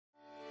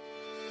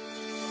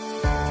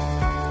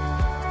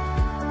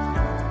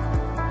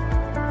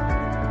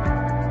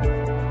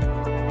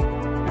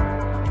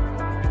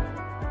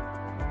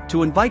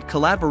To invite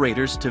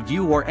collaborators to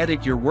view or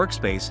edit your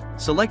workspace,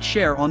 select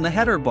Share on the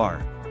header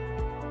bar.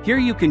 Here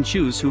you can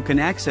choose who can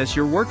access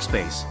your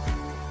workspace.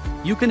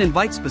 You can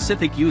invite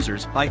specific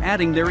users by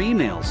adding their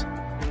emails.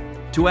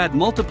 To add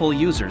multiple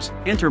users,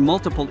 enter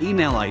multiple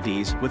email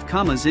IDs with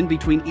commas in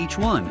between each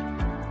one.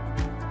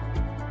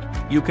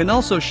 You can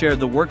also share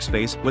the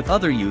workspace with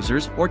other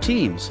users or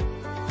teams.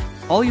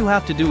 All you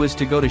have to do is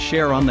to go to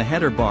Share on the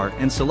header bar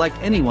and select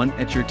Anyone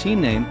at your team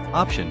name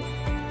option.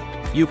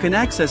 You can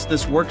access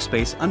this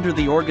workspace under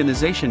the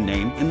organization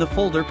name in the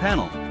folder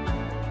panel.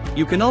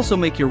 You can also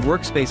make your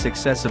workspace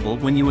accessible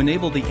when you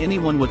enable the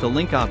Anyone with a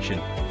link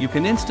option. You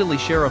can instantly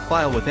share a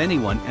file with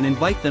anyone and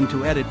invite them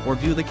to edit or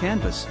view the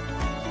canvas.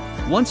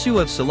 Once you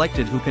have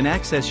selected who can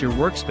access your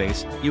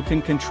workspace, you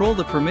can control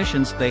the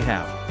permissions they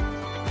have.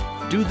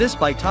 Do this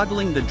by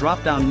toggling the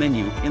drop-down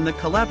menu in the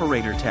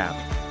Collaborator tab.